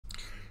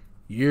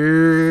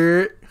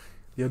Yeah.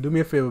 Yo, do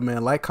me a favor,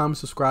 man. Like, comment,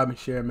 subscribe, and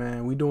share,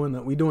 man. We doing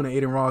the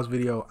Adin Ross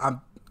video.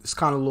 It's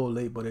kind of a little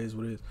late, but it is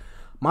what it is.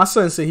 My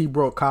son said he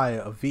brought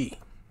Kaya a V,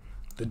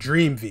 the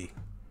Dream V.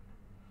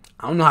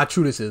 I don't know how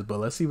true this is, but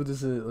let's see what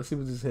this is. Let's see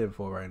what this is here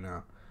for right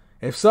now.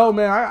 If so,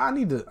 man, I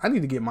need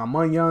to get my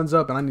munyons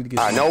up, and I need to get.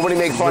 All right, nobody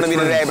make fun of me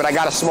today, but I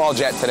got a small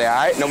jet today. All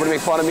right, nobody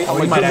make fun of me.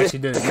 Oh, he might actually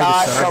did.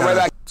 Kai, come right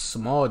back.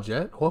 Small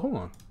jet. Well, hold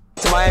on.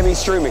 To Miami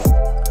streaming.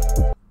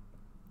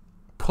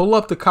 Pull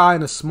up the Kai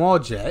in a small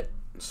jet,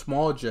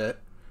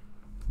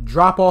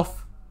 drop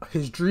off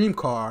his dream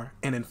car,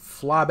 and then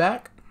fly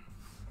back.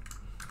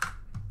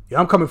 Yeah,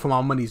 I'm coming for my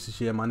monies this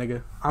year, my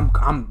nigga.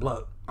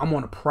 Look, I'm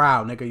on a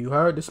proud, nigga. You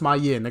heard? This is my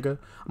year, nigga.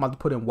 I'm about to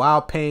put in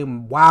wild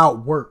pain,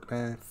 wild work,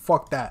 man.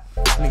 Fuck that.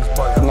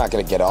 I'm not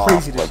gonna get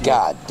off, but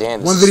god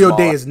damn, one video a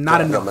day is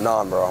not enough.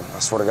 On, bro. I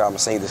swear to God, I'm gonna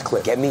send you this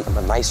clip. Get me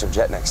a nicer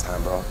jet next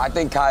time, bro. I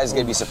think Kai's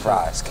gonna be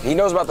surprised. He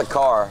knows about the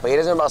car, but he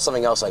doesn't know about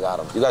something else I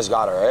got him. You guys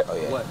got her, right? Oh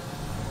yeah. What?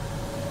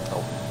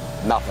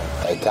 Nothing.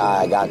 Hey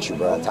Kai, I got you,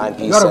 bro.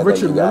 Timepiece said that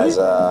you guys,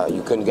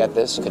 you couldn't get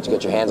this. Could you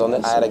get your hands on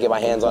this? I had to get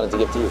my hands on it to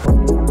give to you.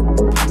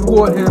 You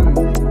bought him.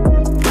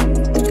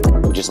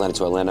 We just landed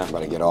to Atlanta.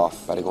 About to get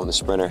off. About to go on the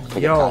Sprinter.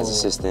 Pick up Kai's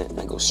assistant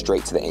and go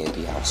straight to the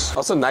A&P house.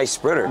 That's a nice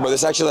Sprinter. But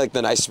this is actually like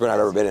the nicest Sprinter I've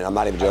ever been in. I'm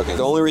not even joking.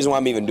 The only reason why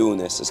I'm even doing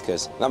this is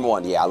because, number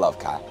one, yeah, I love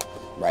Kai.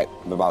 Right?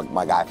 I'm about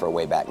my guy for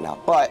way back now.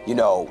 But, you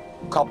know,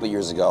 a couple of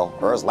years ago,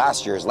 or it was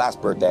last year, his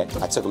last birthday,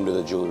 I took him to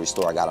the jewelry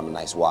store. I got him a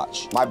nice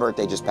watch. My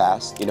birthday just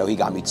passed. You know, he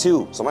got me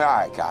two. So I'm like, all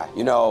right, Kai,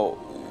 you know,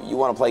 you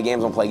want to play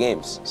games, I'll play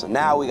games. So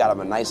now we got him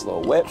a nice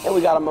little whip, and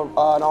we got him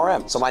an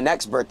RM. So my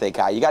next birthday,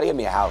 Kai, you got to give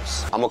me a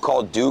house. I'm going to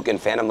call Duke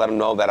and Phantom, let them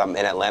know that I'm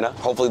in Atlanta.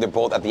 Hopefully they're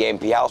both at the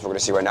A&P house. We're going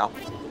to see right now.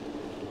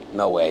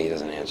 No way he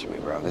doesn't answer me,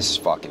 bro. This is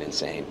fucking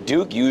insane.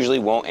 Duke usually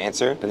won't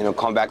answer, but then he'll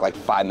come back like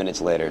 5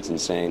 minutes later. It's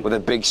insane. With a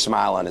big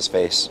smile on his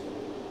face.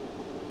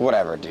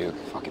 Whatever, Duke.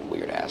 Fucking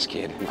weird ass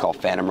kid. You call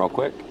Phantom real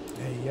quick.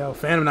 Hey, yo,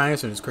 Phantom not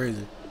answering is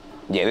crazy.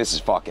 Yeah, this is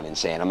fucking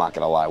insane. I'm not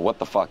gonna lie. What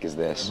the fuck is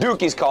this?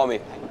 Dookie's calling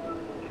me.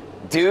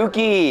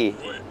 Dookie.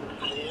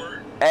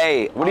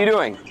 Hey, what are you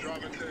doing?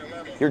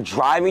 You're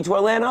driving to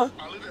Atlanta?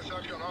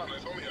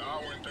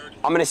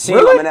 I'm gonna see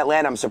you. I'm in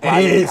Atlanta. I'm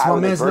surprised you Kai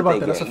with his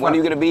birthday gift. When are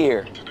you gonna be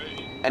here?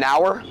 An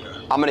hour?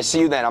 I'm gonna see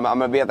you then. I'm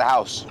gonna be at the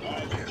house.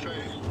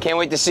 Can't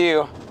wait to see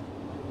you.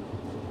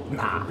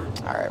 Nah.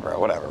 All right, bro.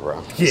 Whatever,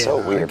 bro. Yeah,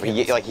 so weird. But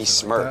he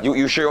smirked.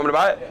 You sure you want me to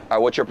buy it? All right,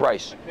 what's your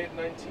price? I paid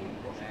 19.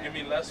 Give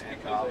me less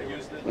because I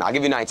used it. Nah, I'll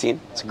give you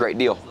 19. It's a great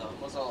deal.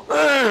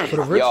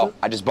 Yo,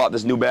 I just bought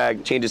this new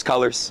bag. Changes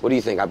colors. What do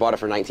you think? I bought it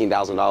for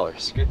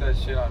 $19,000. You get that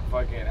shit on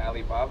fucking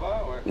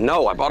Alibaba? Or?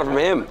 No, I bought it from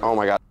him. Oh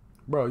my god.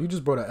 Bro, you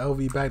just brought an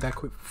LV bag that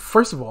quick.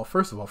 First of all.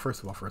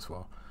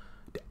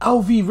 The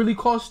LV really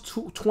costs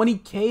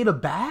 $20K the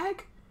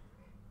bag?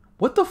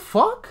 What the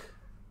fuck?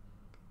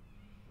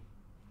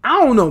 I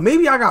don't know.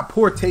 Maybe I got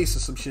poor taste or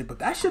some shit, but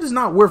that shit is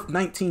not worth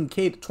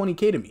 $19K to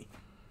 $20K to me.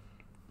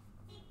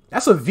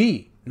 That's a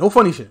V. No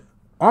funny shit.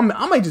 I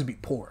might just be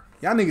poor.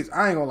 Y'all niggas,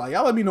 I ain't gonna lie.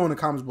 Y'all let me know in the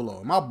comments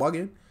below. Am I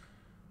bugging?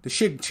 The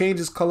shit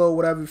changes color or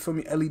whatever, you feel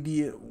me?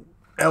 LED,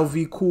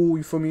 LV, cool,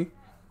 you feel me?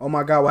 Oh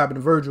my God, what happened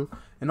to Virgil?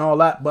 And all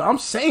that. But I'm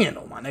saying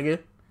though, my nigga,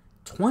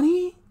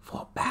 20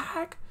 for a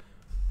bag?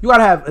 You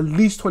gotta have at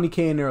least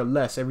 20K in there or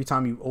less every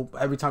time you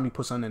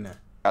put something in there.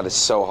 God, it's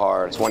so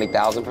hard.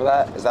 20,000 for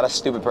that? Is that a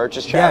stupid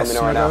purchase? Chat? Yes, Let me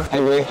know right now. Hey,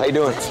 Marie, how you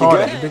doing? It's hard.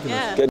 You good? Ridiculous.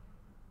 Yeah. Good.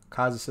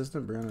 Kai's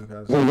assistant, Brianna.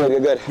 Kai's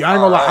Good. Yeah, I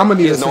ain't gonna lie. I'm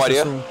gonna need an no assistant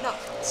idea. soon. No.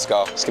 Let's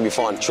go. It's gonna be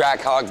fun.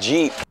 Trackhawk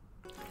Jeep.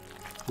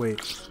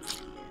 Wait.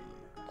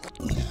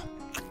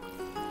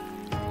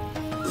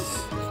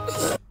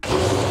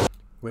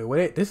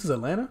 Wait. This is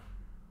Atlanta?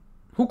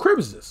 Who crib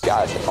is this?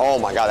 Guys, oh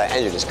my God, that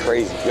engine is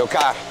crazy. Yo,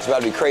 Kai, it's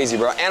about to be crazy,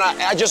 bro. And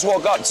I just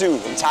woke up too.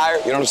 I'm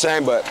tired, you know what I'm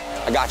saying? But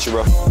I got you,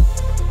 bro.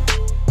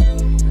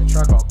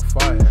 Trackhawk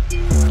fire.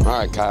 All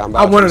right, Kai, I'm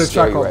about to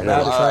Trackhawk right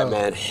now. All right,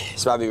 man.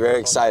 It's about to be very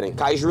exciting.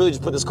 Kai, you should really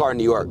just put this car in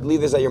New York.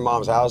 Leave this at your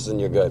mom's house and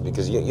you're good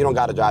because you don't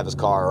got to drive this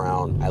car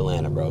around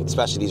Atlanta, bro.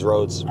 Especially these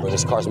roads where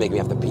this car's making me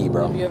have to pee,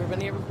 bro. Have you ever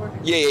been here before?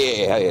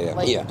 Yeah.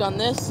 Like you've done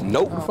this?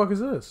 Nope. What the fuck is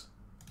this?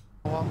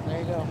 Well, there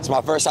you go. It's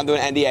my first time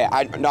doing NDA.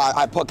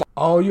 I put.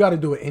 Oh, you gotta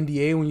do an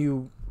NDA when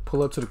you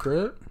pull up to the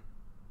crib?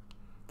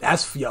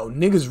 That's, yo,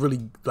 niggas really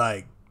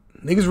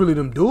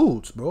them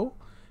dudes, bro.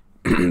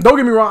 Don't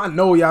get me wrong, I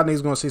know y'all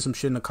niggas gonna say some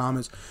shit in the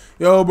comments.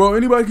 Yo, bro,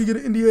 anybody can get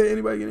an NDA,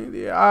 anybody get an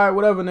NDA. Alright,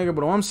 whatever, nigga.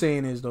 But what I'm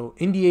saying is, though,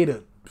 NDA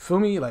to, feel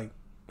me? Like,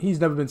 he's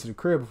never been to the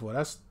crib before.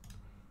 That's...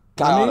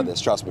 Kai out of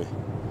this, trust me.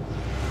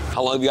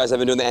 How long have you guys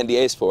been doing the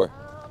NDAs for?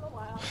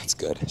 That's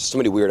good. There's too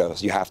many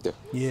weirdos. You have to.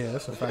 Yeah,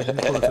 that's a fact. You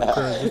pull up to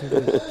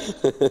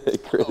the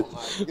crib.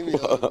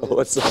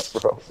 What's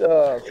up, bro?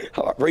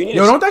 Bro,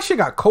 yo, don't that shit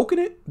got coke in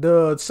it?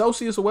 The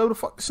Celsius or whatever the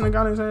fuck this nigga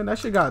got in his hand? That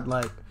shit got,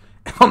 like,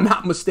 if I'm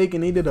not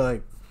mistaken, they did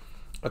a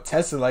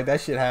test like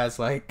that shit has,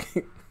 like,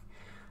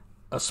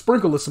 a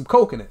sprinkle of some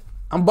coke in it.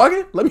 I'm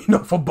bugging? Let me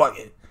know if I'm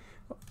bugging.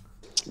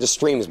 The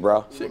streams,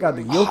 bro. Shit got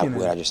the yolk in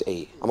What I it. just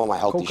ate. I'm on my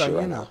healthy shit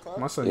right now.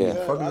 My son, Yeah.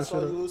 fucking I this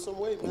saw shit you up. lose some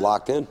weight, man.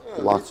 Locked in.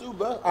 Yeah, Locked me too,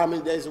 bro. How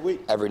many days a week?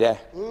 every day.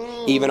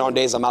 Even on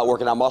days I'm out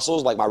working out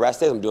muscles, like my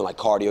rest days, I'm doing like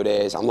cardio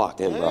days. I'm locked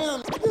in, bro.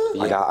 Damn,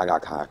 I got a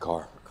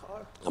car.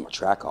 I'm a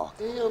track hawk.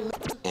 Damn,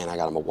 And I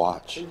got him a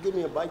watch. can you give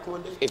me a bike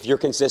one day? If you're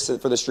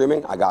consistent for the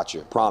streaming, I got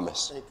you.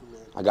 Promise. Thank you,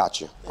 man. I got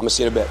you. I'm gonna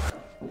see you in a bit.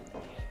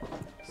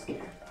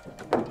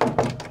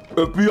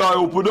 FBI,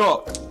 open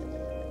up.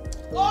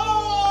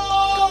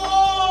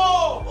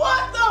 Oh!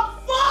 What the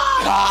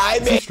fuck? Hi,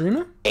 Is he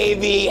streaming?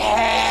 baby.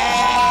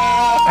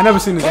 I never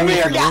seen this Come angle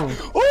here, from the guy. room.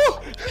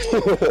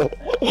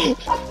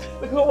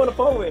 Look who I'm on the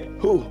phone with.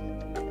 Who?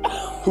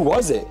 Who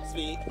was it?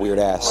 Speed. Weird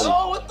ass.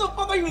 Oh, what the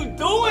fuck are you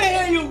doing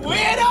here, you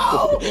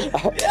weirdo?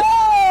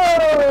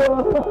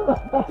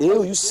 Yo!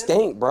 Ew, you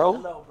stink, bro.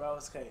 No, bro,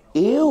 it's okay.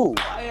 Ew.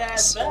 I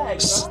ass bag,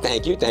 bro.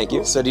 Thank you, thank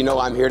you. So do you know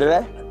why I'm here today?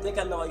 I think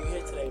I know why you're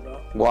here today, bro.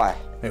 Why?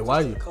 Hey,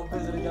 why you? Come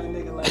visit a young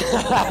nigga like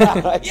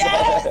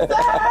Yes, sir!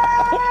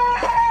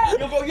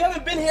 Yo, bro, you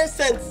haven't been here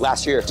since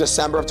Last year,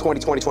 December of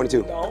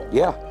 2022. No.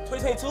 Yeah.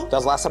 2022? That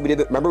was the last time we did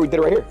it. Remember we did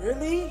it right here?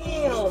 Really?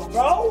 Damn,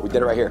 bro. We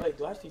did it right here. Wait,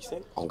 do I speak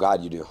stink? Oh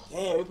God, you do.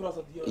 Damn, we put on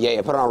something.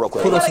 Yeah, put it on real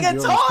quick. Put I us gotta in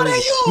get the taller than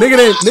place. you.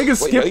 Nigga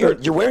Wait,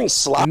 skipped you're wearing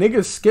slop.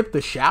 Niggas skipped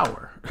the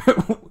shower.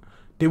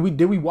 Did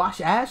we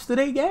wash ass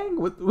today, gang?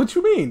 What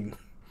you mean?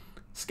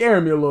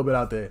 Scaring me a little bit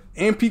out there.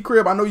 MP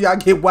crib, I know y'all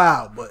get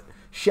wild, but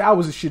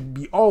showers should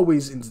be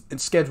always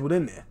scheduled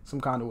in there some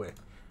kind of way.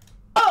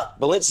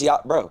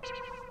 Balenciaga, bro.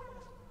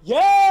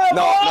 Yeah,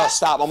 No, boy. no,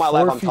 stop. On my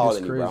life, 4 I'm feet taller is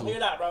than you, bro. crazy. You're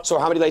not, bro. So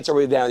how many dates are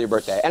we down on your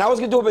birthday? And I was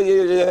gonna do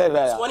it,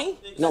 but 20?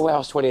 no way, I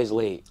was 20 days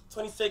late.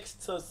 26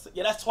 to...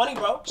 Yeah, that's 20,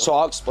 bro. So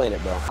I'll explain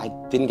it, bro. I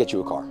didn't get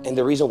you a car, and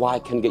the reason why I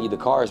couldn't get you the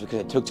car is because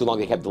it took too long.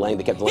 They kept delaying.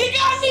 He got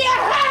me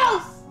a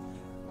house!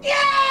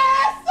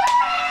 Yes,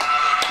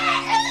 sir!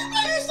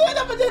 You should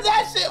have did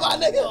that shit, my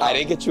nigga. I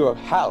didn't get you a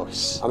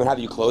house. I'm gonna have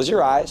you close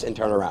your eyes and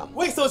turn around.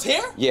 Wait, so it's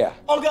here? Yeah.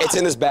 Oh, God. It's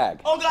in this bag.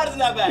 Oh, God, it's in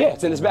that bag. Yeah,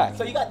 it's in this bag.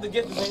 So you got the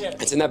gift in here.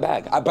 It's in that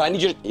bag. But I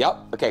need you to, yep.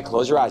 Okay,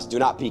 close your eyes. Do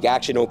not peek.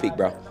 Actually, don't peek,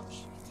 bro.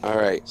 All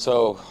right.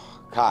 So,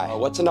 Kai,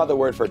 what's another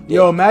word for dick?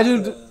 Yo,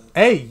 imagine.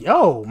 Hey,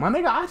 yo, my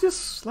nigga, I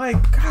just like,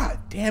 God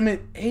damn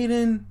it,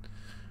 Adin.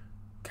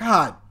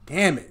 God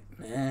damn it,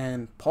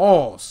 man.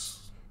 Pause.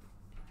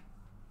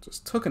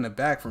 Just took in the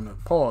back from the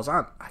pause.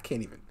 I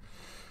can't even.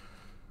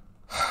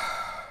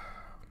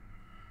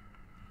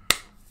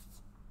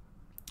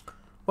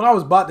 What I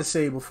was about to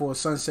say before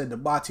Son said the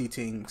Bati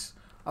things,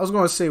 I was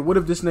gonna say, what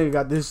if this nigga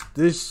got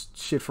this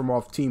shit from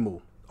off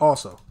Temu?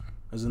 Also,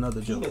 as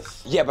another joke.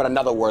 Yeah, but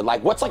another word.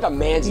 Like, what's like a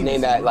man's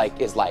name that like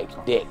is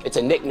like dick? It's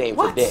a nickname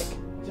for What? dick.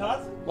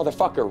 Johnson?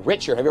 Motherfucker,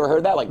 Richard. Have you ever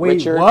heard that? Like Wait,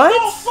 Richard. No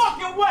what?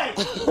 fucking way!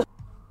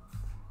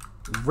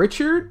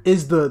 Richard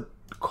is the.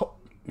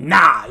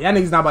 Nah, y'all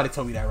niggas not about to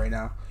tell me that right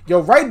now.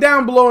 Yo, write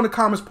down below in the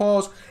comments,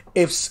 pause.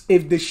 If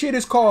the shit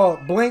is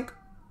called blank,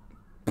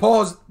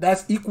 pause,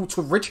 that's equal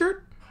to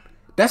Richard?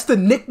 That's the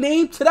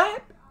nickname to that?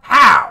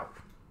 How?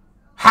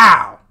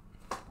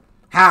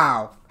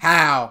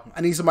 I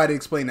need somebody to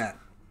explain that.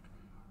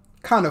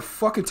 Kind of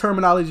fucking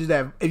terminology is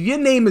that? If your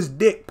name is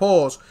Dick,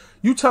 pause,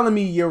 you telling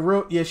me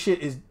your shit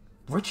is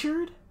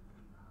Richard?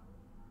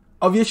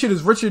 Of your shit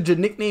is Richard, your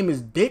nickname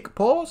is Dick,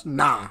 pause?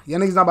 Nah, y'all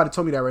niggas not about to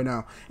tell me that right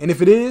now. And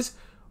if it is,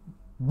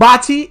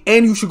 Bati,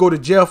 and you should go to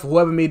jail for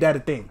whoever made that a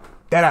thing.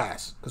 That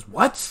ass. Cause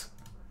what?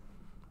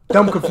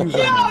 Dumb confused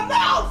right now.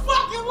 No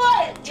fucking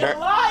way! You're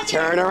lying!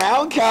 Turn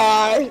around,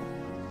 Kai.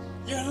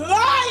 You're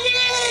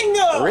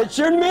lying!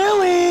 Richard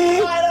Millie.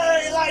 You're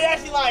lying, you're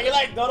actually lying. You're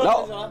like, don't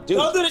No, do this, dude.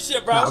 Don't do this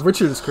shit, bro. Nah,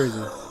 Richard is crazy.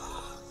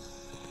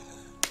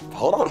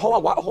 Hold on.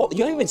 Hold, you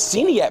haven't even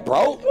seen it yet,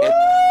 bro.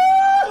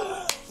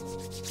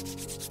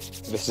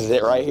 This is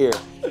it right here.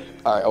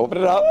 All right, open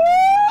it up.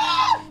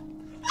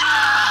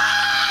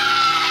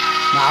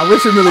 Nah,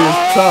 Richard really is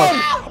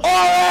tough.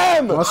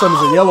 RM! My son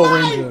is a Yellow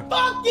Ranger.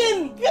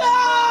 Fucking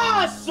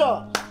gosh!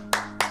 Dog,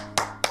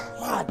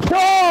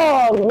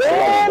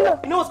 man!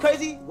 You know what's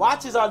crazy?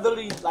 Watches are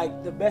literally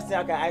like the best thing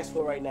I can ask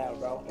for right now,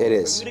 bro. It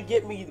is. For you to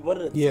get me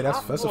one of the Yeah, that's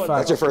top a ones, fact.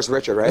 That's your first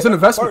Richard, right? It's an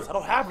investment. First, I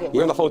don't have one. You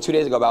were on the phone 2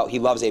 days ago about he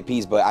loves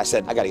APs, but I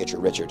said, I gotta get you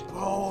a Richard.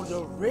 Bro,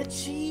 the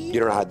Richie. You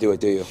don't know how to do it,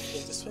 do you?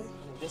 This way,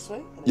 this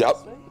way. Yep.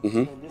 This way,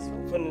 Mhm. and this way.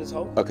 Put it in this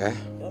hole. Okay.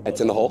 Yep.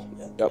 It's in the hole?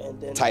 And Yep.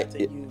 then Tight. after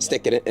you-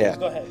 Stick it in? Yeah.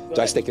 Go ahead, go Do I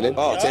ahead. stick it in?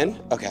 Oh, it's in?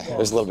 Okay. It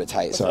was a little bit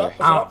tight, sorry.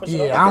 I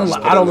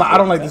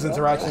don't like this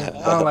interaction. I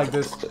don't like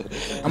this.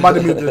 I'm about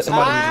to mute this.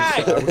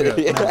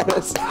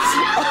 Yes.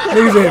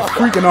 Niggas are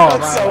freaking off.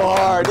 That's so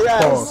hard,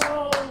 yes. Pause.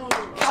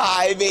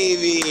 Hi,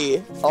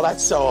 baby. Oh,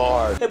 that's so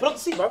hard. Hey, pull up the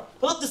seat, bro.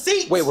 Pull up the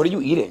seat. Wait, what are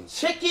you eating?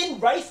 Chicken,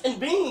 rice, and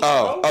beans.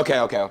 Oh, bro.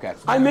 okay.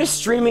 I miss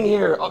streaming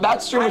here. Oh,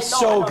 that stream was I know,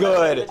 so I know.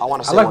 good. I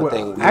want to I say like one what.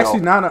 thing.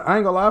 Actually, now I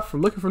ain't gonna lie.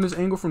 From looking from this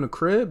angle from the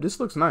crib, this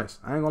looks nice.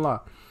 I ain't gonna lie.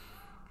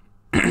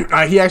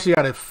 He actually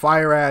got a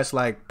fire ass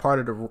like part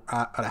of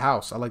the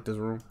house. I like this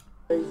room.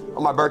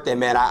 On my birthday,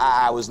 man,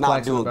 I was not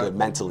Flex doing on the good back.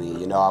 mentally.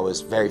 You know, I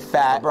was very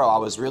fat. Bro, I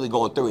was really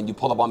going through, and you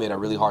pulled up on me at a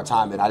really hard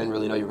time, and I didn't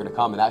really know you were gonna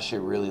come, and that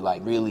shit really,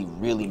 like, really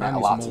meant a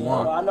need lot some to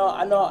more me. wine.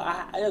 I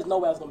know. There's no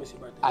way I was gonna miss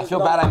your birthday. I feel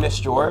bad I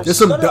missed yours. There's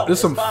some No, there's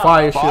some it's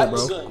fine. fire But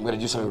shit, bro. I'm gonna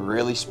do something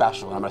really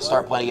special, and I'm gonna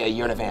start planning it a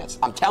year in advance.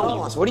 I'm telling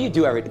you. So what do you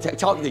do every day?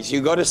 Tell me this.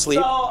 You go to sleep.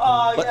 So,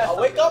 yeah, I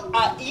wake up,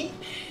 I eat.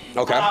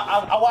 Okay.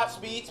 I watch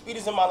Speed. Speed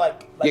is in my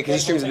like. Yeah, 'cause he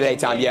streams in the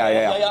daytime. Yeah.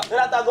 Then after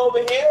I go over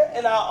here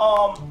and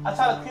I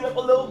try to clean up a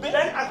little bit.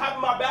 Then I hop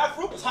in my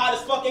bathroom. It's hot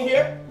as fucking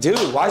here. Dude,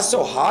 why is it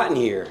so hot in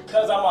here?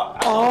 Cause I'm a.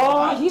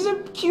 Oh, he's a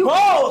cute.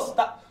 Bro,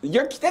 stop.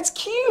 That's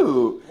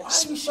cute. Why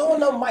are you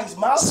showing them Mike's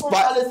Miles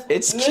Morales?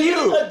 It's limited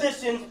cute.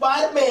 Edition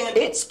Spider-Man.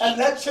 It's cute.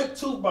 electric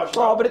toothbrush.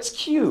 Bro, but it's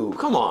cute.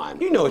 Come on.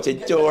 You know it's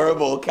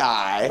adorable,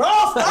 Kai. Bro,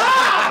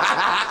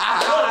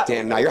 stop!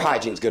 Damn, now your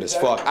hygiene's good as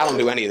fuck. I don't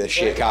do any of this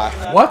shit, Kai.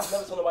 What? I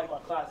never told nobody in my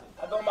closet.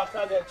 I go in my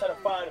closet and try to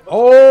find it.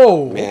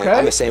 Oh, Man, okay.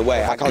 I'm the same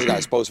way. I got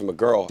exposed from a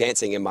girl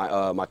dancing in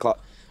my my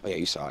closet. Oh yeah,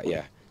 you saw it.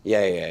 Yeah.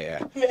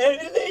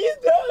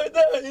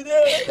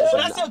 So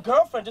that's your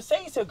girlfriend. Just say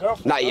it's your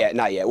girlfriend. Not yet.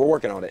 We're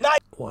working on it.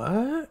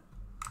 What?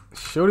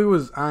 Shorty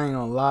was, I ain't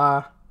gonna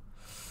lie.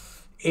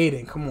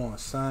 Aiden, come on,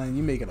 son.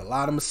 You making a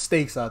lot of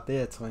mistakes out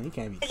there, twin. You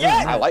can't be doing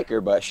I that. like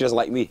her, but she doesn't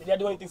like me. Did y'all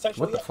do anything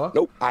sexual What the yet? fuck?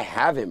 Nope, I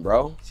haven't,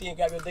 bro. She ain't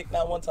grab your dick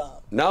not one time.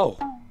 No.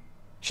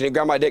 She didn't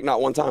grab my dick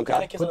not one time,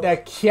 Kai. Put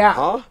that cap.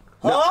 Huh?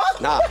 Huh?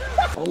 Nah.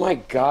 Oh my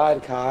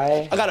God,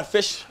 Kai. I got a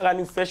fish. I got a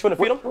new fish. Want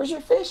to feed him? Where's your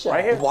fish at?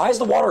 Right here. Why is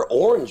the water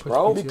orange,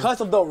 bro?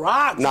 Because of the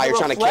rocks. Nah, the you're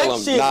trying to kill him.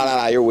 reflection.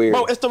 Nah, you're weird.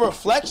 Bro, it's the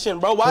reflection,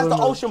 bro. Why is the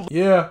ocean blue?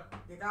 Yeah.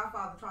 Your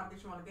godfather tried to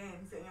get you on the game.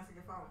 He said, answer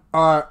your phone.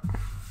 All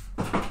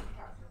right.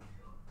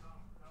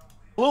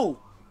 blue?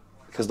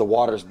 Because the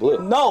water's blue.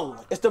 No,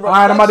 it's the All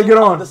right, I'm about to get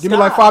on. Give me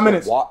like 5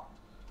 minutes. What?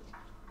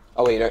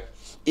 Oh, wait.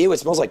 Ew, it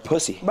smells like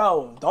pussy.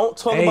 Bro, don't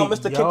talk Hey, about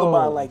Mr. yo.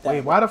 Kicklebone like that.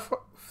 Wait, why the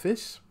fuck?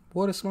 Fish?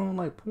 Water smelling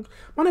like poop?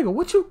 My nigga,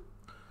 what you?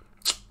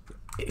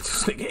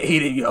 This nigga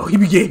ate it, yo. He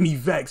be getting me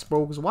vexed,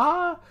 bro. Cause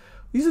why?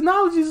 These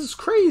analogies is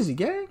crazy,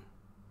 gang.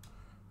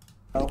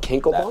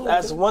 Kinklebone?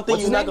 That's one thing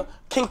What's you're his not name?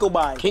 gonna.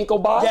 Kinklebone.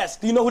 Kinklebone? Yes.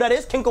 Do you know who that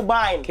is?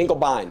 Kinklebone.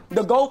 Kinklebone.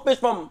 The goldfish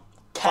from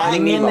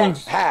Finding Nemo.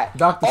 Hat.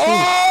 Dr.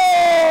 Seuss.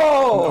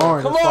 Oh!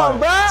 Orange, Come that's on,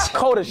 fire. bro.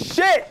 Cold as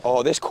shit.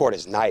 Oh, this court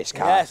is nice,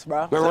 Kyle. Yes,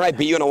 bro. Remember when I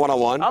beat you in a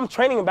one-on-one? I'm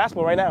training in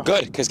basketball right now.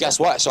 Good, because guess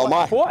what? So am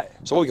I. For what?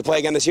 So we can play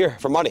again this year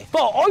for money.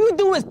 Bro, all you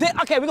do is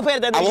okay. We can play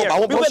at the end of the year. I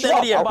won't We can post play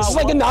at you the end up. of This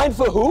the is year. like a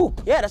 9-foot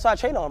hoop. Yeah, that's what I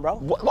train on, bro.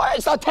 Why?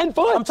 It's not 10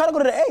 foot. I'm trying to go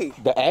to the A.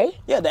 The A?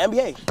 Yeah, the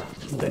NBA.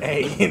 The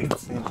A in the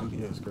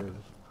NBA is crazy.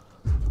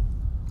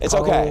 It's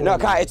okay. Oh. No,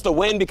 Kai, it's the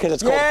win because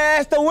it's cold. Yeah,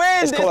 it's the win.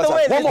 It's the cold win.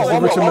 outside.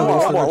 It's the One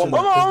win.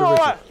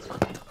 more.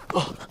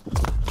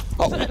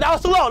 Come on. That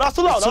was too low. That was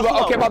too low. That was too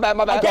low. Okay, my bad.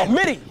 Okay,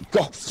 midi.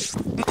 Go.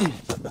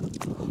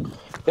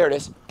 There it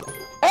is. Come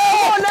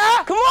on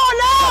now. Come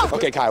on now.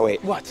 Okay, Kai,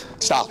 wait. What?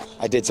 Stop.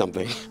 I did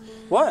something.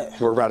 What?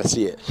 We're about to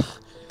see it.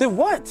 Did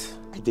what?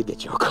 I did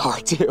get you a car,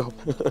 too.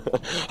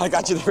 I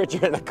got you the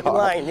picture in a car.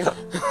 Lying. Nah, But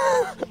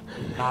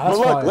that's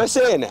look, fire.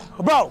 listen.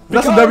 Bro.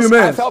 That's a Because W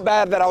man. I felt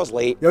bad that I was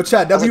late. Yo,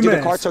 chat, I was W like, dude, the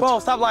man. car took. Bro,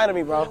 stop lying to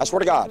me, bro. I swear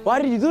to God. Why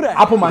did you do that?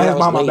 I put my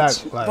hands I was behind my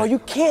late. back. Like, Bro, you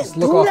can't just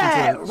look do off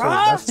that, into it. bro.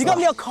 That's You got tough.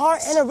 me a car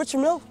and a Richard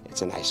Mill.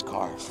 It's a nice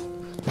car.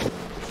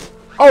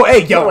 Oh,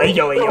 hey, yo.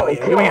 You ain't have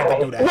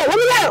to do that. Bro, let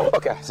me down.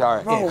 Okay,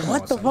 sorry. Bro,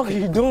 what the fuck are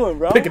you doing,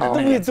 bro? Picking I up thought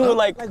my you were hands, doing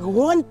like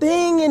one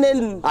thing and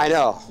then. I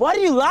know. Why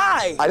do you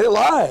lie? I didn't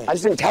lie. I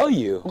just didn't tell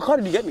you. What car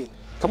did you get me?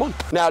 Come on.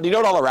 Now, do you know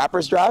what all the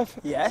rappers drive?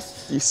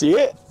 Yes. You see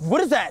it?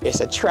 What is that? It's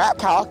a trap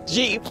cock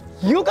Jeep.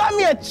 You got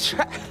me a It's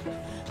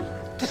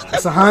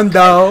a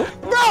hundo.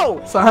 Bro!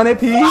 It's 100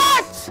 piece.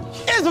 What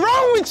is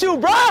wrong with you,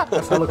 bro?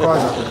 That's hella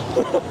cars out there.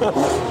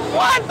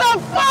 What the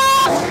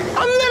fuck?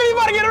 I'm literally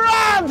about to get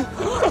robbed.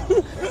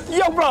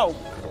 Yo, bro.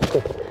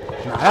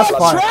 Nah, that's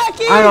fire.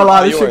 Tracking. I ain't gonna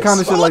lie, this Yours. shit kind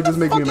of shit Bro, like what this the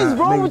make me fuck is mad.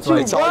 wrong Make me with you,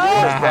 like, bro?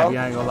 mad happy, I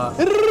ain't gonna lie.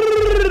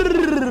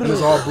 And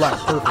it's all black,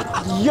 perfect.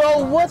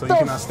 Yo, what So the you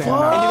cannot stand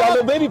fuck? out. You got a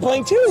little baby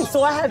playing too.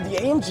 So I have the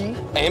AMG,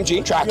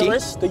 AMG,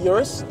 Tracky. the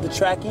Urus, the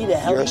Tracky, the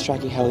Heli, Urus,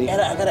 Tracky, Heli. and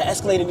I got an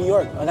Escalade in New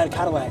York. I got a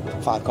Cadillac.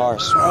 5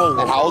 cars. Bro.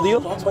 And how old are you?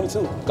 I'm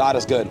 22. God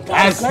is good.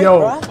 That's great, yo.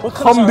 bruh. What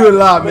colors are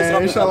Alhamdulillah, that? man.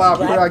 What's Inshallah, up?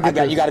 pray I get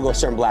You this. gotta go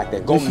certain black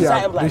then. Golden This year.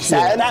 Satin black. This year.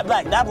 That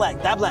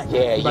black.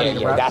 Yeah, need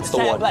to rap. that's the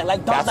Satin one. black,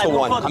 like That's dark the black,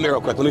 one. no fuck. Come here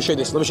real quick. Let me show you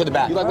this. Let me show you the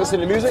back. You like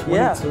listening to music?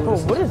 Yeah. 22 Bro,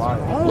 is what is fire.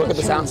 wrong Look at with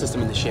the you? sound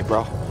system in this shit,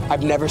 bro.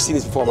 I've never seen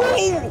this before in my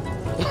life.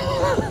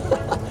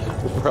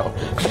 Bro.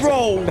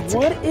 Bro,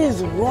 what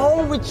is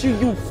wrong with you,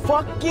 you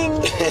fucking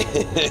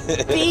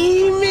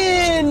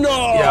demon? Yo,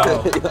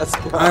 I ain't Let's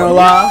go. gonna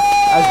lie,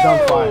 that's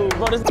dumb fire.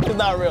 Bro, this is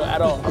not real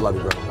at all. I love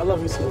you, bro. I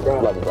love you too, bro.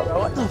 Love you, bro. Bro,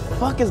 what the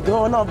fuck is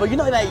going on? But you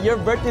know that your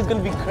birthday's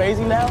gonna be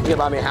crazy now? You gonna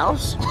buy me a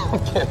house?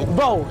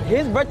 Bro,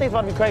 his birthday's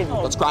about to be crazy.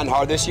 Let's grind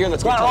hard this year.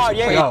 Let's Grind get hard,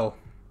 yeah. Yo,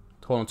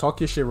 hold on, talk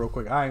your shit real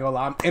quick. I ain't gonna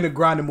lie, I'm in a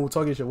grinding mood.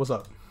 Talk your shit. What's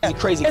up?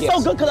 crazy It's gifts.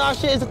 so good because our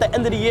shit is at the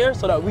end of the year,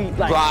 so that we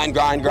like Grind.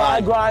 grind.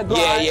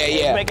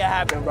 Yeah. Make it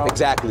happen, bro.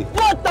 Exactly.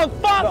 What the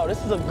fuck? Bro,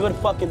 this is a good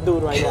fucking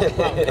dude right now,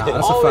 bro. Nah, that's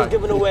a Always fact.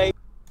 giving away,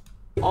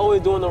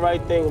 always doing the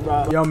right thing,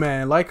 bro. Yo,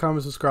 man, like,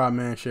 comment, subscribe,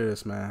 man. Share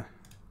this, man.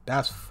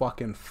 That's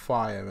fucking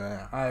fire,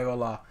 man. I ain't gonna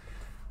lie.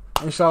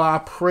 Inshallah, I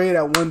pray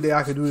that one day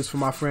I could do this for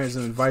my friends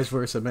and vice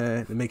versa,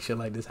 man, to make shit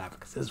like this happen.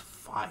 Because it's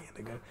fire,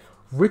 nigga.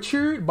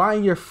 Richard,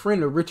 buying your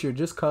friend a Richard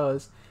just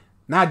cause,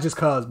 not just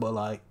cause, but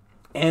like,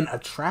 and a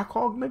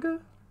Trackhawk, nigga?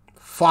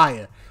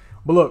 Fire.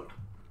 But look,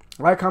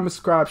 like, comment,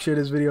 subscribe, share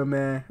this video,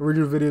 man.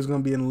 Original video is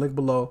going to be in the link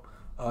below.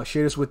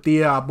 Share this with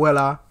Tia,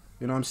 Abuela,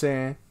 you know what I'm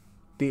saying?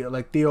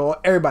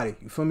 Theo, everybody,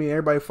 you feel me?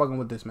 Everybody fucking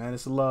with this, man.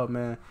 It's the love,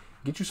 man.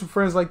 Get you some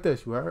friends like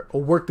this, you heard?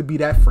 Or work to be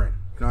that friend,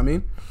 you know what I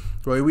mean?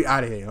 Bro, we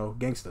out of here, yo.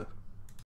 Gangsta.